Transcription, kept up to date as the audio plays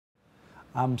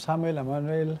I'm Samuel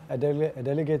Emmanuel, a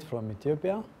delegate from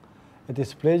Ethiopia. It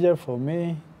is a pleasure for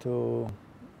me to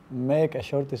make a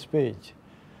short speech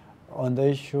on the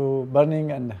issue,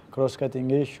 burning and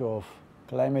cross-cutting issue of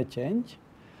climate change.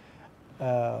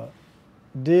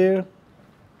 Dear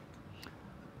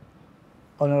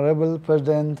Honorable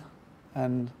President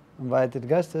and invited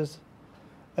guests,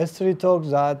 history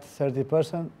talks that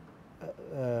 80%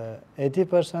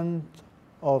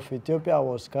 of Ethiopia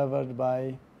was covered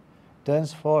by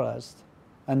dense forest,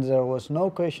 and there was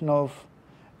no question of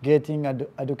getting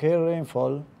adequate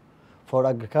rainfall for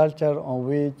agriculture on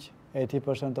which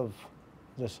 80% of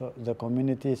the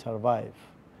community survive.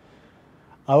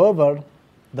 However,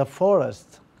 the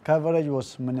forest coverage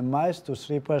was minimized to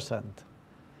 3%,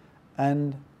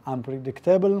 and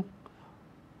unpredictable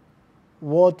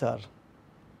water,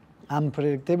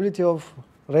 unpredictability of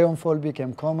rainfall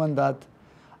became common that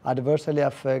adversely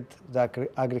affect the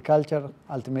agriculture,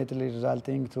 ultimately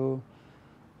resulting to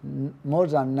more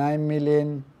than 9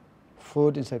 million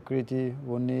food insecurity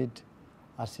who need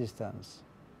assistance.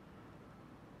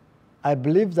 I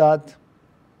believe that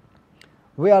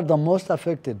we are the most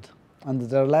affected and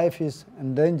their life is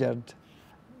endangered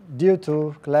due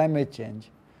to climate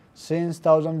change, since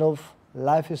thousands of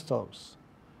livestock,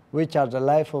 which are the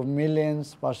life of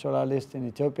millions pastoralists in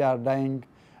Ethiopia, are dying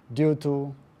due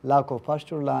to lack of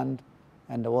pasture land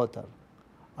and water.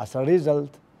 As a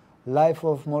result, life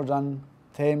of more than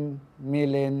 10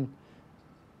 million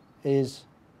is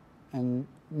in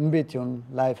between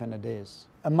life and death.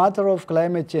 A matter of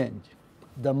climate change,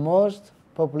 the most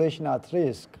population at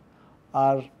risk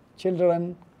are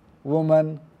children,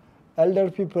 women, elder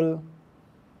people,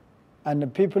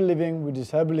 and people living with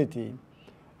disability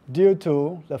due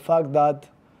to the fact that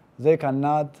they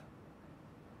cannot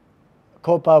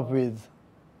cope up with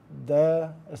the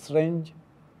strange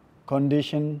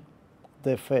condition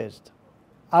they faced.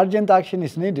 Urgent action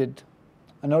is needed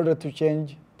in order to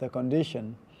change the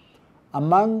condition.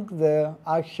 Among the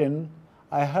action,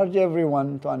 I urge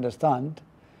everyone to understand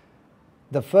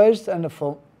the first and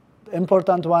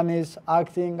important one is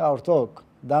acting our talk.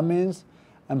 That means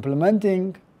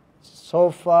implementing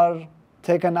so far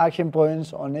taken action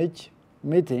points on each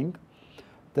meeting.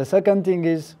 The second thing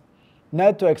is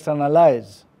not to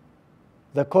externalize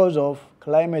the cause of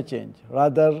climate change,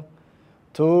 rather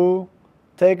to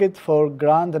take it for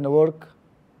granted and work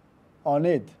on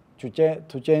it to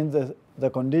change the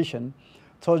condition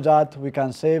so that we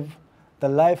can save the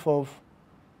life of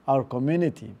our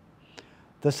community.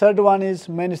 The third one is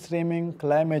mainstreaming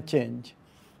climate change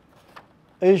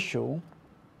issue,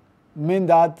 mean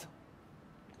that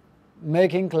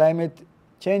making climate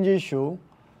change issue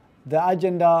the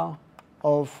agenda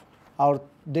of our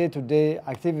day-to-day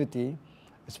activity,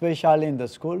 especially in the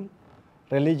school,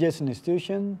 religious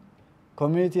institutions,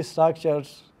 community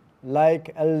structures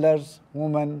like elders,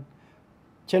 women,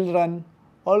 children,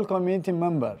 all community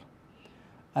members.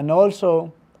 And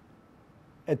also,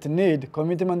 it needs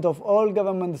commitment of all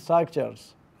government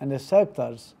structures and the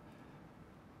sectors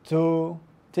to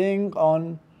think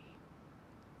on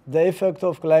the effect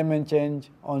of climate change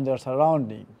on their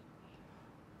surrounding.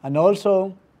 And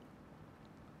also,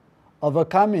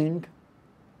 overcoming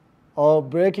or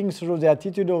breaking through the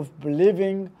attitude of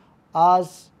believing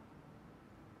as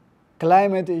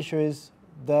climate issue is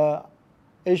the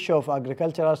issue of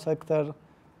agricultural sector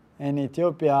in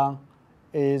Ethiopia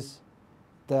is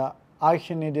the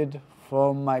action needed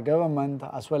from my government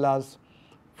as well as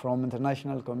from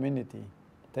international community.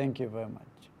 Thank you very much.